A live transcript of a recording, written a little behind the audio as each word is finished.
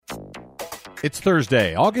It's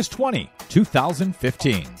Thursday, August 20,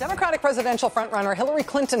 2015. Democratic presidential frontrunner Hillary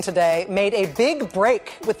Clinton today made a big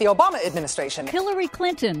break with the Obama administration. Hillary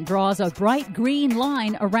Clinton draws a bright green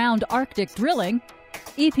line around Arctic drilling.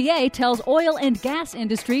 EPA tells oil and gas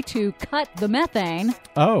industry to cut the methane.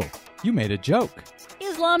 Oh, you made a joke.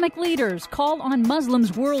 Islamic leaders call on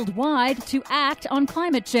Muslims worldwide to act on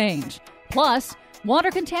climate change. Plus,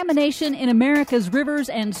 water contamination in America's rivers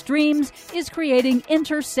and streams is creating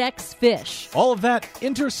intersex fish. All of that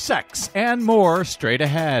intersex and more straight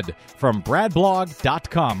ahead. From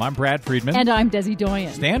BradBlog.com, I'm Brad Friedman. And I'm Desi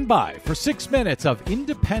Doyen. Stand by for 6 minutes of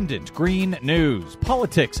independent green news,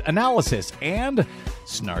 politics, analysis, and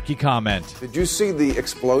snarky comment. Did you see the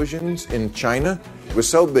explosions in China? It was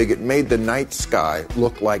so big it made the night sky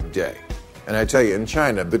look like day. And I tell you, in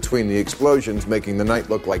China, between the explosions making the night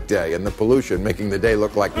look like day and the pollution making the day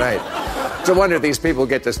look like night, it's a wonder these people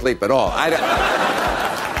get to sleep at all.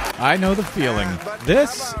 I know the feeling.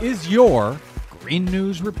 This is your Green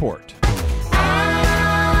News Report.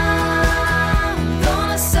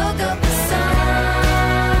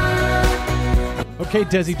 Okay,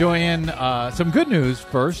 Desi Doyen, some good news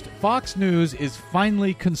first. Fox News is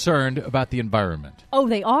finally concerned about the environment. Oh,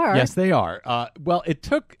 they are? Yes, they are. Well, it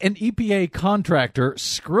took an EPA contractor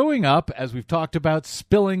screwing up, as we've talked about,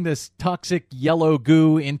 spilling this toxic yellow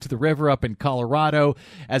goo into the river up in Colorado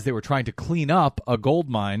as they were trying to clean up a gold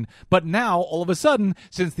mine. But now, all of a sudden,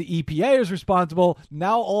 since the EPA is responsible,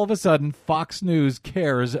 now all of a sudden Fox News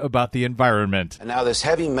cares about the environment. And now this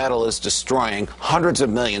heavy metal is destroying hundreds of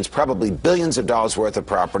millions, probably billions of dollars worth of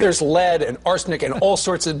property. There's lead and arsenic and all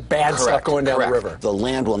sorts of bad stuff going down the river. The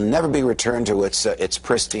land will never be returned to its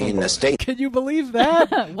pristine state. Can you believe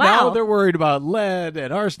that? Wow. Now they're worried about lead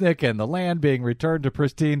and arsenic and the land being returned to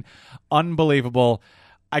pristine. Unbelievable.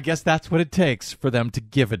 I guess that's what it takes for them to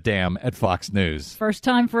give a damn at Fox News. First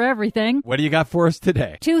time for everything. What do you got for us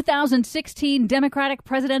today? 2016 Democratic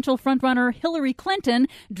presidential frontrunner Hillary Clinton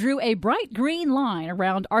drew a bright green line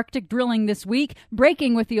around Arctic drilling this week,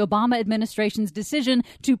 breaking with the Obama administration's decision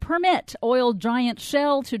to permit oil giant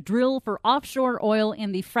Shell to drill for offshore oil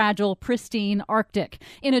in the fragile, pristine Arctic.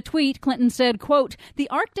 In a tweet, Clinton said, quote, "The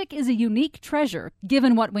Arctic is a unique treasure.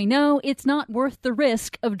 Given what we know, it's not worth the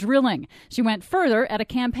risk of drilling." She went further at a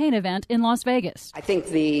campaign event in Las Vegas. I think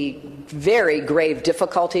the very grave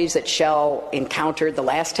difficulties that Shell encountered the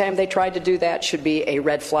last time they tried to do that should be a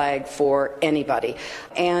red flag for anybody.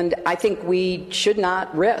 And I think we should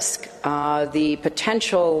not risk the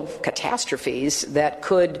potential catastrophes that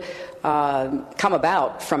could come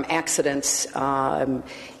about from accidents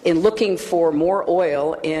in looking for more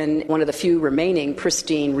oil in one of the few remaining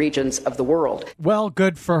pristine regions of the world. Well,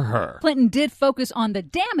 good for her. Clinton did focus on the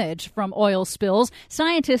damage from oil spills.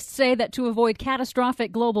 Scientists say that to avoid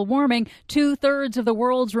catastrophic global warming, 2/3 of the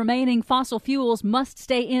world's remaining fossil fuels must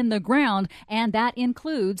stay in the ground, and that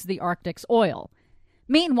includes the Arctic's oil.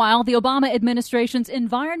 Meanwhile, the Obama administration's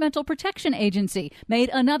Environmental Protection Agency made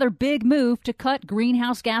another big move to cut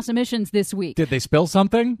greenhouse gas emissions this week. Did they spill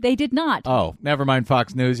something? They did not. Oh, never mind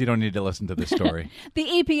Fox News. You don't need to listen to this story. The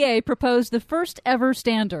EPA proposed the first ever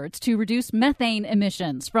standards to reduce methane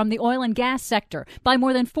emissions from the oil and gas sector by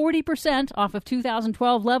more than 40% off of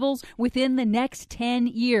 2012 levels within the next 10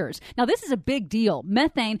 years. Now, this is a big deal.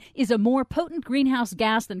 Methane is a more potent greenhouse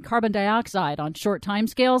gas than carbon dioxide on short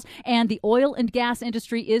timescales, and the oil and gas industry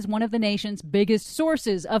is one of the nation's biggest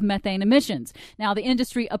sources of methane emissions. Now, the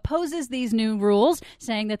industry opposes these new rules,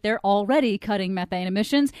 saying that they're already cutting methane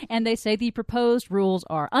emissions, and they say the proposed rules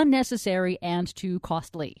are unnecessary and too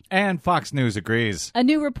costly. And Fox News agrees. A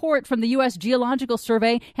new report from the U.S. Geological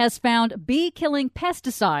Survey has found bee-killing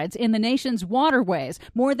pesticides in the nation's waterways.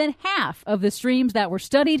 More than half of the streams that were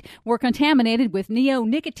studied were contaminated with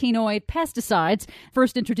neonicotinoid pesticides,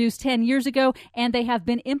 first introduced 10 years ago, and they have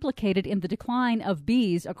been implicated in the decline of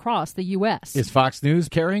bees across the U.S. Is Fox News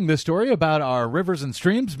carrying the story about our rivers and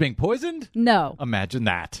streams being poisoned? No. Imagine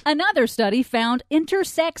that. Another study found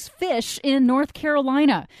intersex fish in North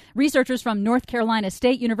Carolina. Researchers from North Carolina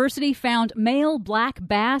State University found male black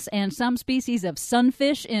bass and some species of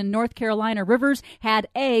sunfish in North Carolina rivers had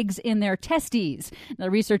eggs in their testes. The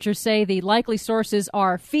researchers say the likely sources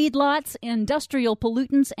are feedlots, industrial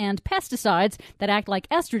pollutants, and pesticides that act like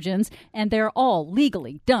estrogens, and they're all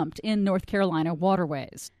legally dumped in North Carolina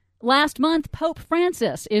waterways. Last month, Pope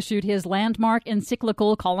Francis issued his landmark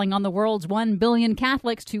encyclical calling on the world's 1 billion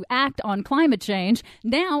Catholics to act on climate change.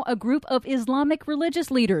 Now, a group of Islamic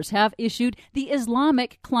religious leaders have issued the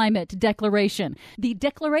Islamic Climate Declaration. The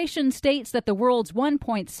declaration states that the world's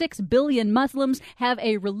 1.6 billion Muslims have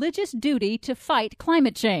a religious duty to fight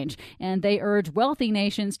climate change, and they urge wealthy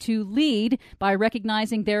nations to lead by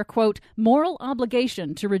recognizing their, quote, moral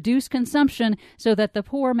obligation to reduce consumption so that the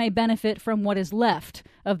poor may benefit from what is left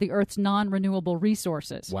of the Earth's non-renewable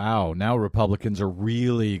resources. Wow, now Republicans are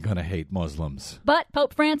really going to hate Muslims. But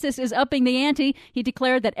Pope Francis is upping the ante. He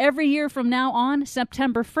declared that every year from now on,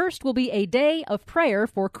 September 1st will be a day of prayer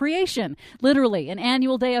for creation. Literally, an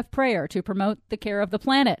annual day of prayer to promote the care of the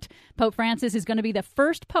planet. Pope Francis is going to be the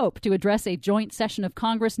first pope to address a joint session of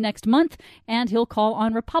Congress next month, and he'll call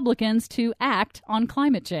on Republicans to act on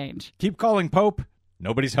climate change. Keep calling, Pope.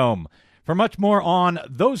 Nobody's home. For much more on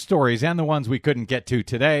those stories and the ones we couldn't get to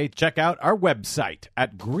today, check out our website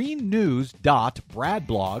at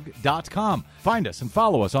greennews.bradblog.com. Find us and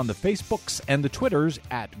follow us on the Facebooks and the Twitters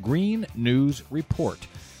at Green News Report.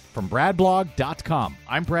 From bradblog.com,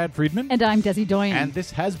 I'm Brad Friedman. And I'm Desi Doyen. And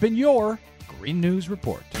this has been your Green News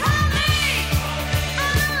Report.